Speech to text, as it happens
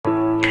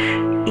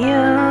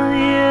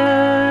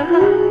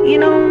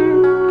know,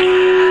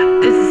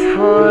 this is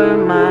for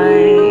my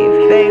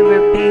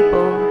favorite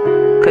people,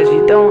 'cause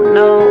you don't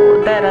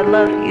know that I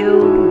love you.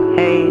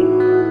 Hey,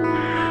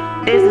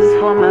 this is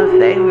for my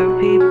favorite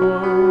people.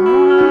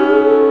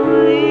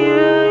 Oh,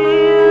 yeah,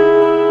 yeah.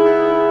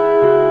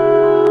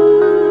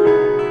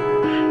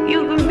 You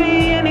can be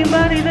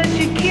anybody that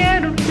you care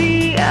to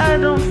be. I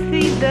don't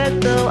see that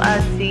though. I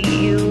see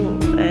you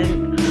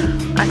and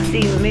I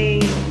see me.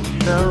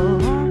 So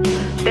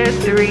there's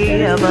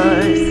three of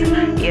us,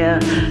 yeah.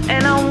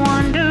 And I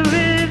wonder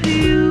if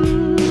you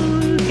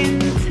can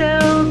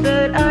tell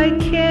that I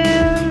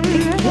care.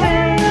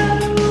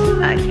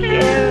 I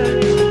care,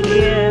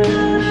 yeah.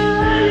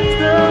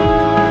 So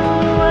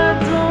I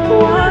don't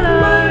wanna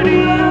hurt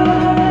you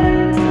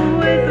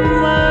with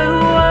my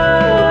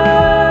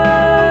words.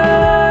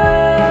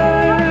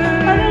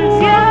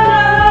 Yeah,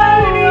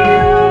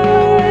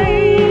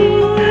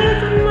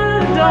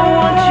 I don't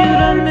want you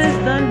to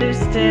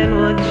misunderstand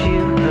what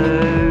you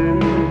heard.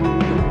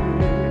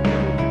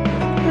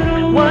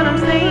 What I'm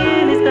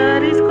saying is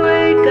God is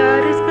great,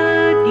 God is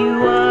good. You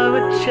are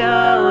a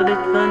child,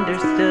 it's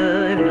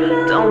understood.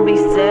 Don't be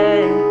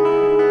sad,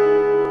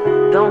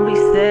 don't be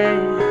sad.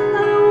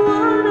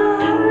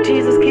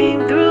 Jesus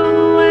came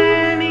through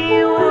and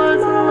he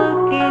was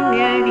looking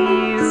at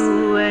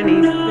you and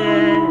he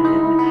said,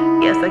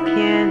 yes I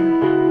can,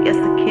 yes I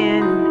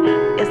can,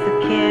 yes I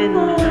can.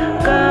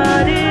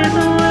 God is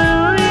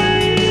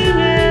willing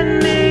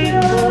and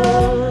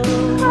able.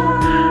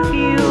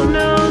 You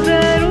know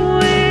that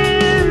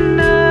when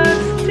not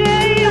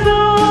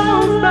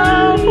stable,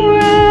 I'll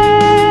pray,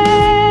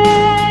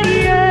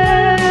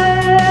 yeah,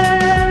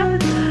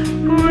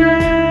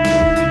 pray,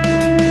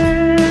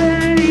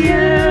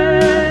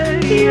 yeah,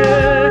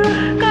 yeah.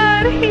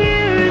 God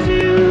hears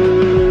you.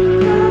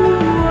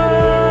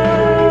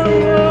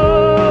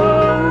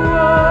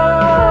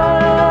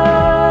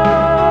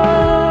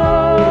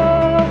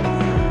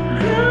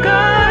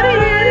 God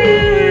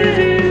hears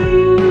you.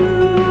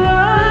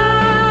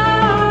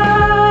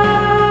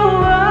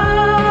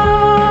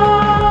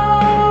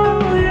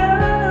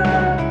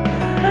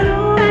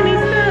 And he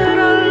said,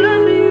 I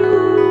love you.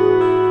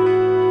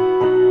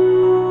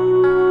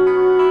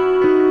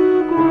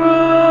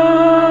 Grow.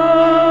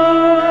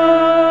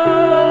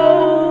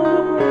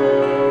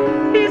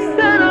 He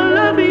said, I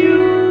love you.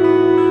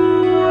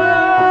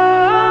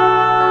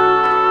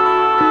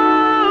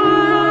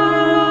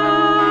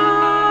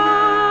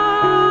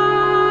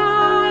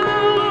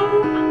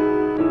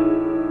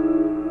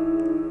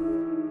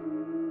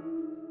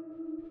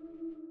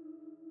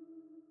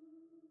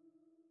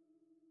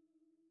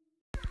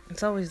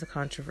 It's always the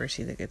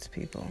controversy that gets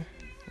people.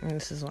 And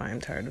this is why I'm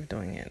tired of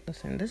doing it.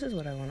 Listen, this is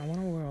what I want. I want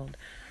a world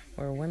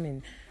where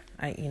women,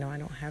 I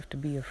don't have to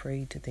be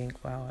afraid to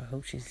think, wow, I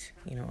hope she's,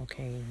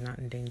 okay, not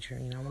in danger.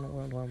 I want a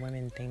world where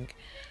women think,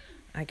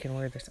 I can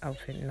wear this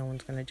outfit and no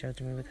one's going to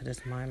judge me because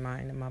it's my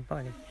mind and my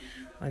body.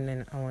 And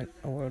then I want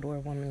a world where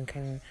a woman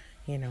can,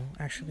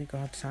 actually go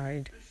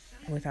outside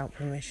without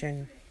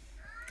permission,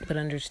 but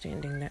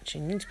understanding that she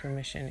needs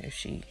permission if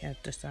she has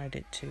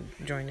decided to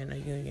join in a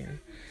union.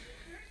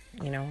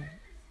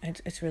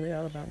 It's really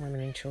all about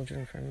women and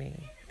children for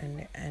me,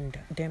 and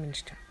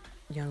damaged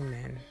young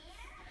men.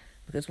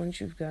 Because once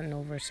you've gotten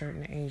over a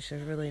certain age,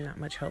 there's really not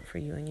much help for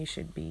you, and you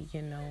should be,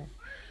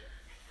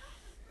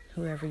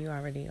 whoever you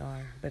already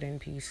are, but in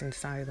peace and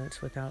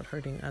silence without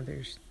hurting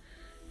others.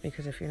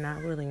 Because if you're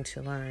not willing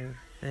to learn,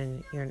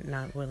 then you're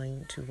not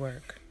willing to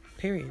work,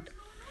 period.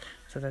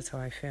 So that's how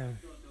I feel.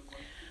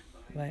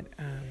 But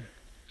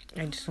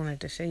I just wanted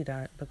to say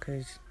that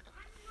because,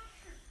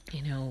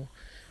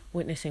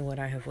 witnessing what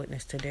I have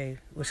witnessed today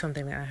was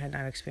something that I had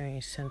not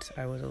experienced since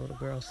I was a little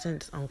girl,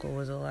 since Uncle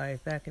was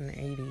alive back in the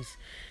 80s.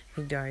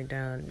 He died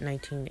down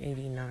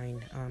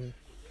 1989.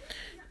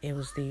 It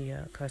was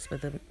the cusp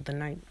of the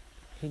night.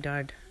 He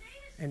died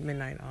at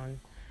midnight on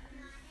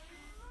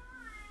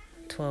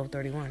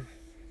 12/31.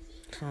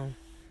 So,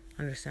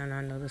 understand,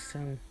 I know the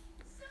sin,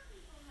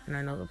 and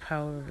I know the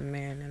power of a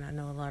man, and I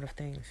know a lot of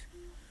things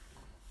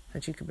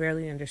that you could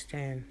barely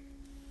understand.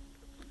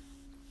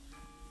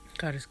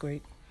 God is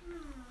great.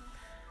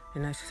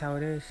 And that's just how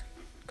it is.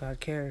 God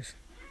cares.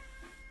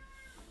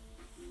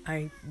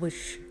 I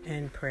wish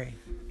and pray,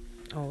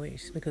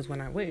 always. Because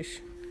when I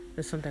wish,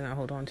 there's something I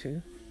hold on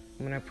to.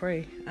 When I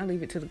pray, I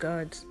leave it to the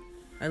gods.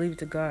 I leave it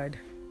to God.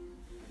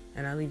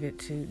 And I leave it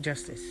to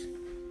justice.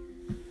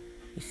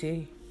 You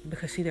see?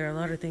 Because, there are a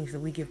lot of things that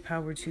we give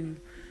power to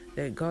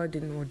that God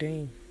didn't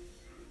ordain.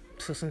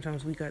 So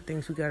sometimes we got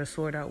things we got to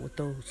sort out with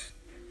those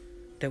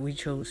that we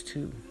chose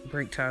to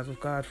break ties with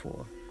God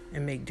for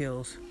and make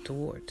deals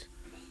towards.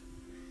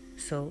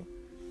 So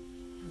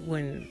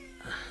when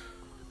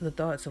the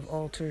thoughts of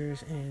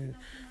altars and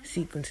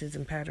sequences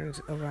and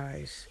patterns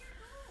arise,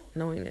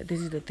 knowing that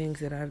these are the things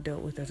that I've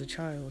dealt with as a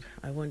child,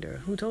 I wonder,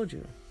 who told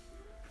you?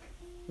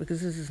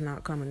 Because this is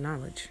not common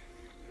knowledge.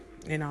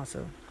 And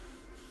also,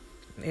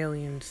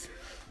 aliens,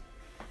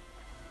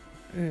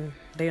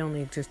 they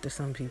only exist to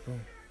some people,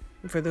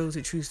 for those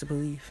who choose to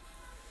believe.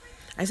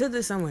 I said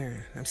this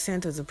somewhere. I'm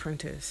Santa's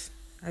apprentice.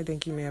 I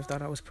think you may have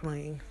thought I was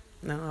playing.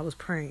 No, I was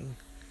praying.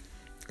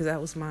 Because that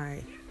was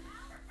my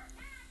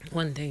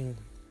one thing.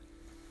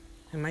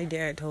 And my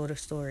dad told a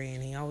story,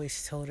 and he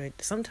always told it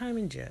sometime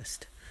in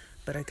jest.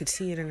 But I could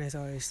see it in his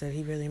eyes that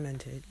he really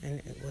meant it. And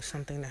it was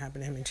something that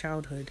happened to him in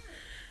childhood.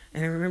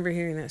 And I remember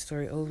hearing that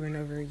story over and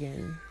over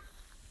again.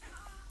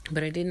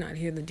 But I did not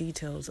hear the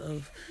details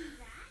of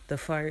the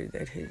fire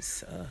that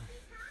his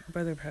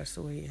brother passed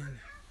away in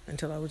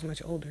until I was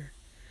much older.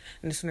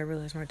 And that's when I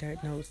realized my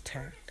dad knows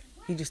tact.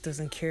 He just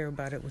doesn't care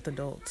about it with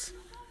adults.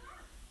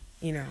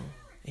 You know,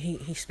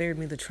 he spared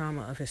me the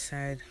trauma of his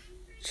sad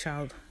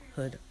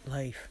childhood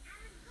life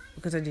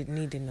because I didn't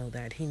need to know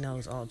that. He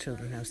knows all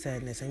children have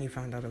sadness, and you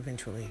found out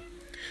eventually.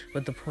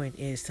 But the point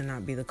is to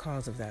not be the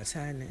cause of that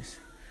sadness.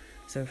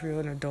 So if you're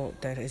an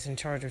adult that is in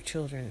charge of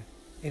children,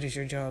 it is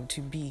your job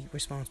to be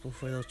responsible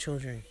for those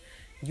children.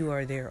 You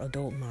are their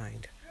adult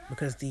mind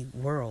because the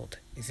world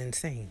is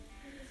insane.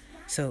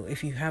 So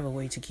if you have a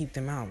way to keep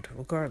them out,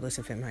 regardless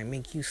if it might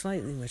make you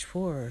slightly much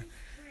poorer,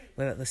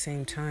 but at the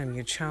same time,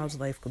 your child's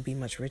life could be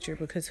much richer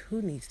because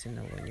who needs to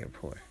know when you're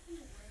poor?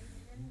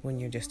 When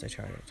you're just a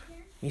child.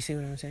 You see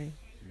what I'm saying?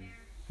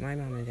 My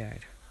mom and dad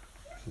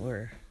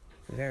were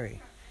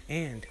very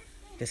and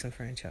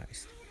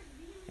disenfranchised.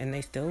 And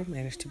they still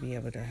managed to be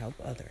able to help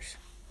others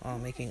while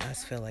making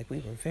us feel like we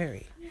were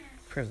very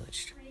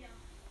privileged.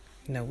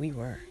 No, we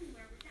were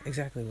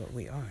exactly what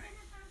we are.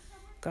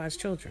 God's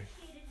children.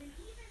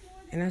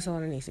 And that's all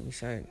that needs to be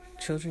said.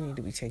 Children need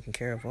to be taken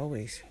care of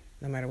always,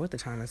 no matter what the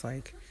time is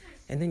like.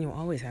 And then you'll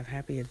always have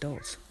happy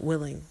adults,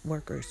 willing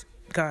workers.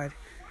 God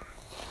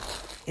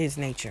is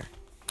nature.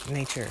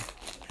 Nature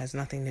has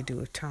nothing to do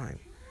with time.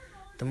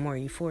 The more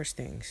you force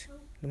things,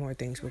 the more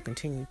things will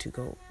continue to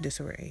go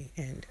disarray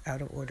and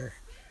out of order.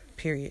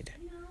 Period.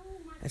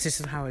 That's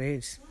just how it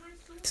is.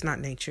 It's not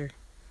nature.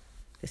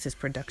 This is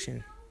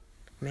production.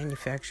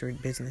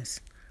 Manufactured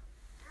business.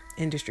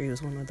 Industry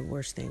was one of the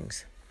worst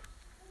things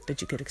that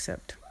you could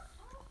accept.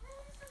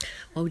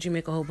 Why would you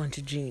make a whole bunch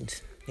of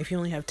jeans? If you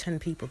only have 10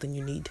 people, then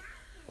you need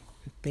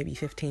maybe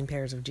 15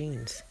 pairs of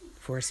jeans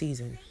for a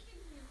season.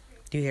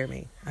 Do you hear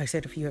me? I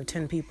said if you have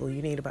 10 people,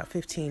 you need about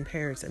 15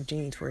 pairs of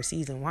jeans for a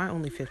season. Why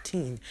only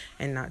 15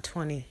 and not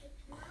 20?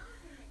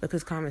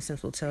 Because common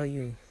sense will tell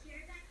you,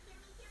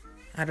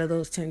 out of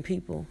those 10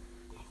 people,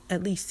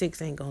 at least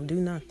 6 ain't gonna do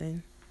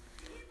nothing.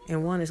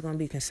 And 1 is gonna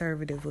be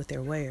conservative with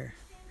their wear.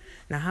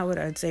 Now, how would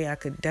I say I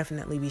could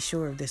definitely be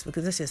sure of this?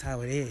 Because this is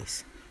how it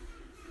is.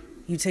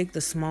 You take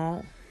the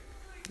small,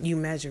 you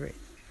measure it.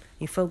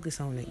 You focus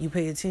on it. You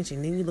pay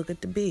attention. Then you look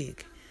at the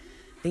big.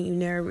 Then you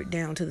narrow it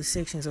down to the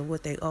sections of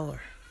what they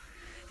are.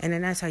 And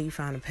then that's how you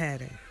find a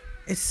pattern.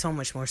 It's so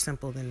much more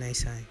simple than they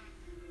say.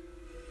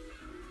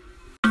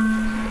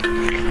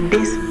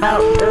 This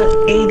about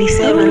the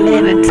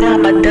 87th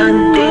time I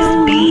done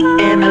this beat,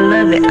 and I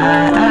love it.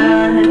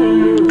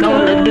 I'm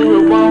gonna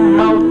do it one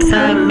more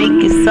time,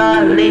 make it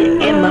solid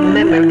in my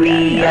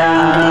memory.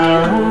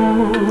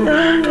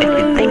 If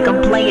you think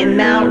I'm playing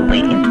now,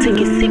 wait until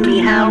you see me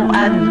how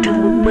I do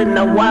it with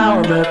no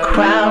wild the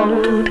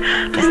crowd.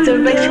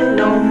 Restoration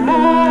no more,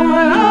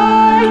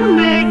 I'm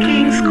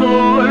making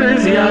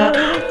scores, yeah.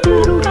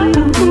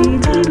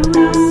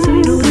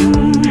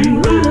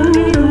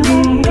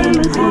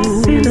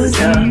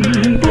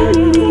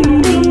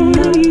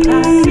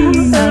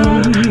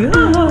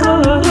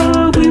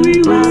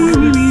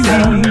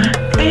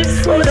 This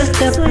for the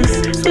steppers,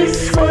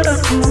 this for the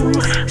crew,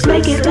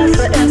 make it last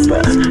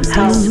forever.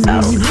 House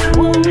out.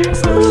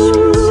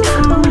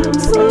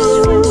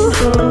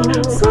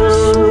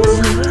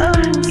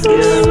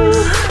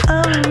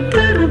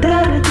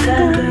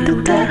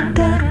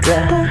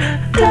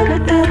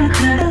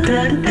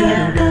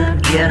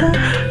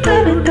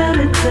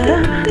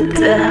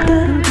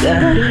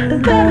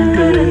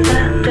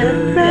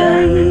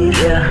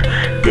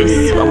 This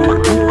is for my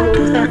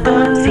uncles and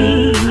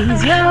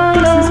aunties, yeah.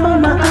 This is for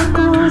my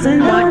uncles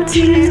and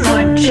aunties,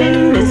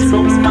 marching. This is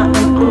for my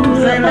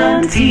uncles and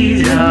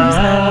aunties,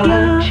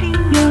 yeah.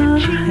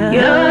 Yeah,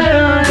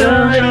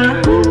 yeah,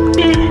 yeah.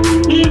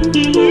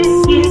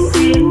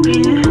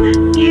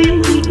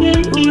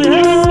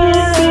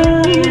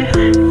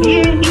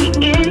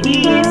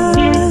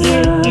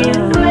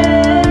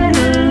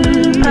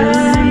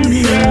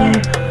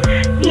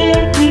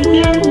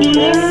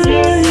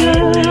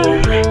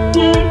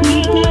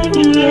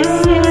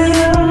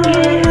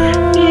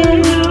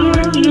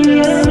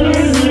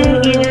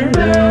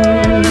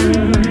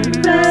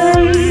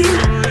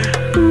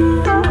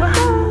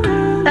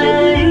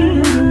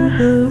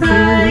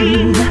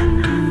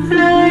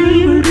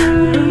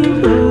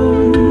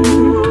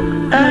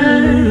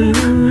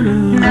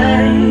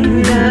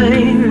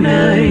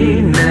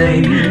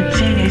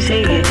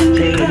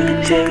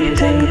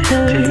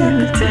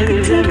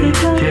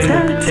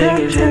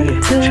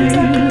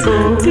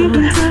 Take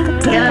it.